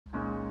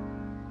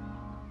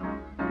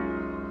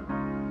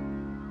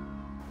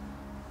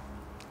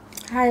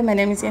Hi, my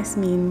name is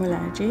Yasmeen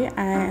Moollajie.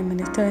 I am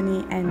an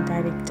attorney and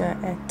director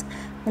at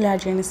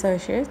Moollajie &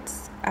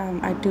 Associates.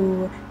 I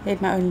do head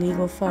my own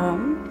legal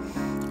firm.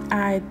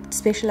 I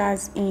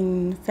specialize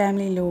in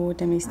family law,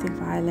 domestic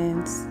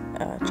violence,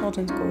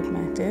 children's court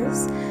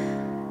matters.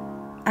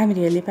 I'm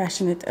really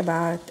passionate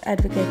about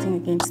advocating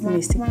against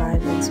domestic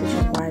violence, which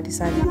is why I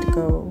decided to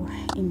go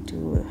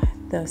into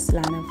this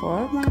line of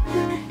work.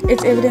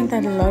 It's evident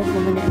that a lot of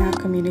women in our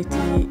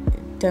community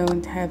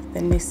don't have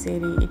the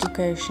necessary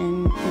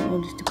education in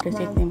order to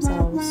protect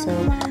themselves. So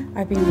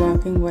I've been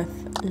working with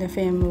La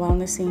Femme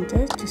Wellness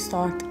Center to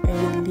start a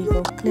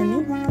legal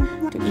clinic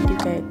to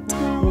educate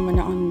women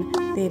on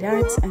their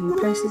rights and the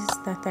processes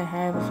that they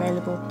have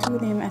available to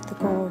them at the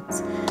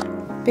courts.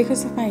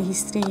 Because of my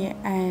history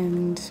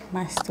and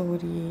my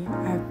story,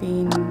 I've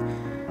been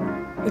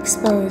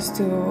exposed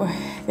to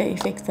the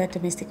effects that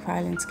domestic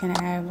violence can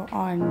have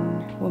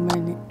on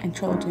women and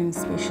children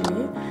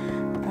especially.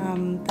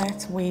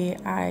 That's where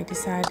I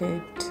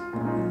decided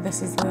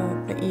this is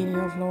the area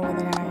of law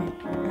that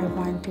I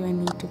want to and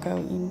need to go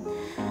in.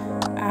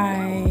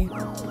 I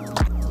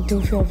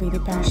do feel very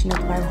passionate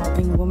about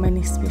helping women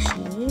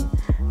especially.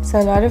 So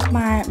a lot of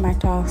my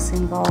tasks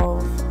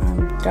involve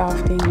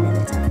drafting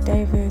marriage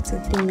affidavits,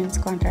 agreements,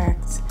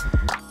 contracts.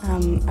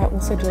 I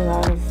also do a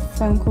lot of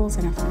phone calls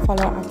and I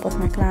follow up with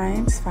my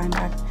clients, find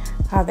out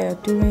how they're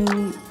doing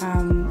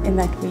in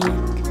that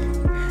week,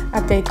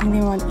 updating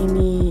them on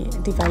any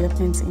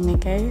developments in their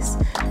case.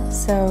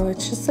 So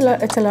it's a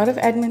lot of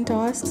admin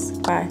tasks,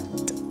 but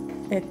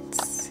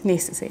it's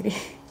necessary.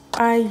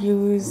 I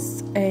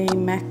use a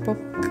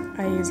MacBook,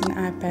 I use an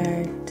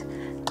iPad.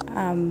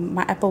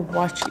 My Apple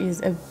Watch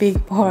is a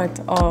big part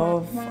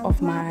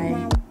of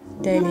my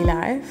daily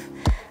life.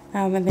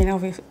 And then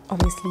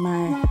obviously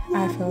my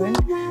iPhone.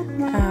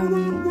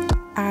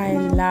 I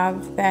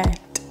love that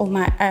all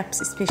my apps,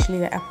 especially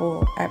the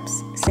Apple apps,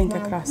 sync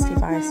across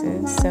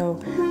devices. So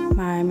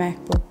my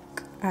MacBook,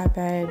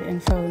 iPad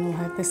and phone will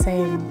have the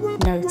same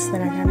notes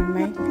that I kind of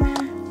make.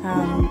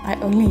 I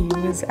only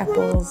use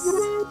Apple's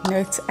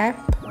Notes app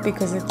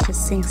because it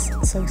just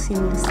syncs so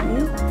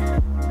seamlessly.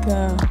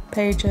 The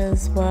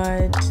pages,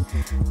 Word,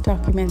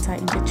 documents I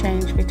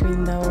interchange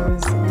between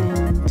those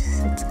and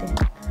it's good.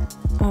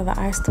 Oh, the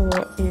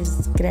iStore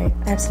is great.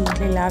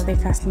 Absolutely love their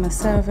customer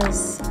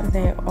service.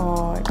 They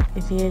are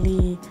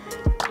really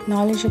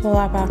knowledgeable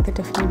about the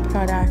different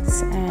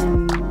products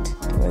and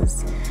it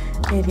was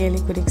a really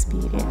good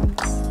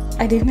experience.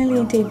 I definitely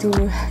intend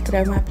to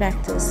grow my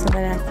practice so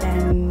that I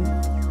can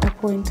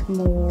appoint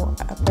more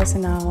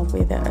personnel,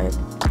 whether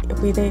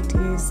it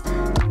is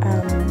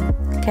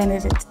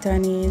candidate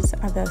attorneys,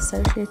 other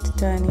associate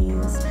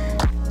attorneys,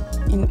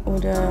 in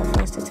order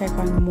for us to take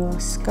on more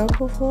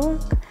scope of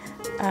work.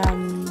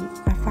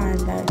 I find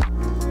that,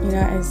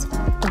 as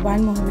a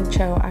one-woman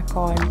show, I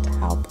can't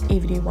help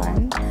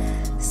everyone.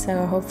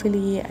 So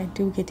hopefully I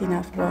do get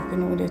enough work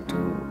in order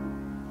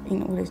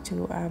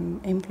to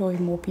employ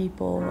more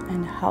people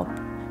and help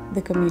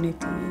the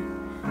community.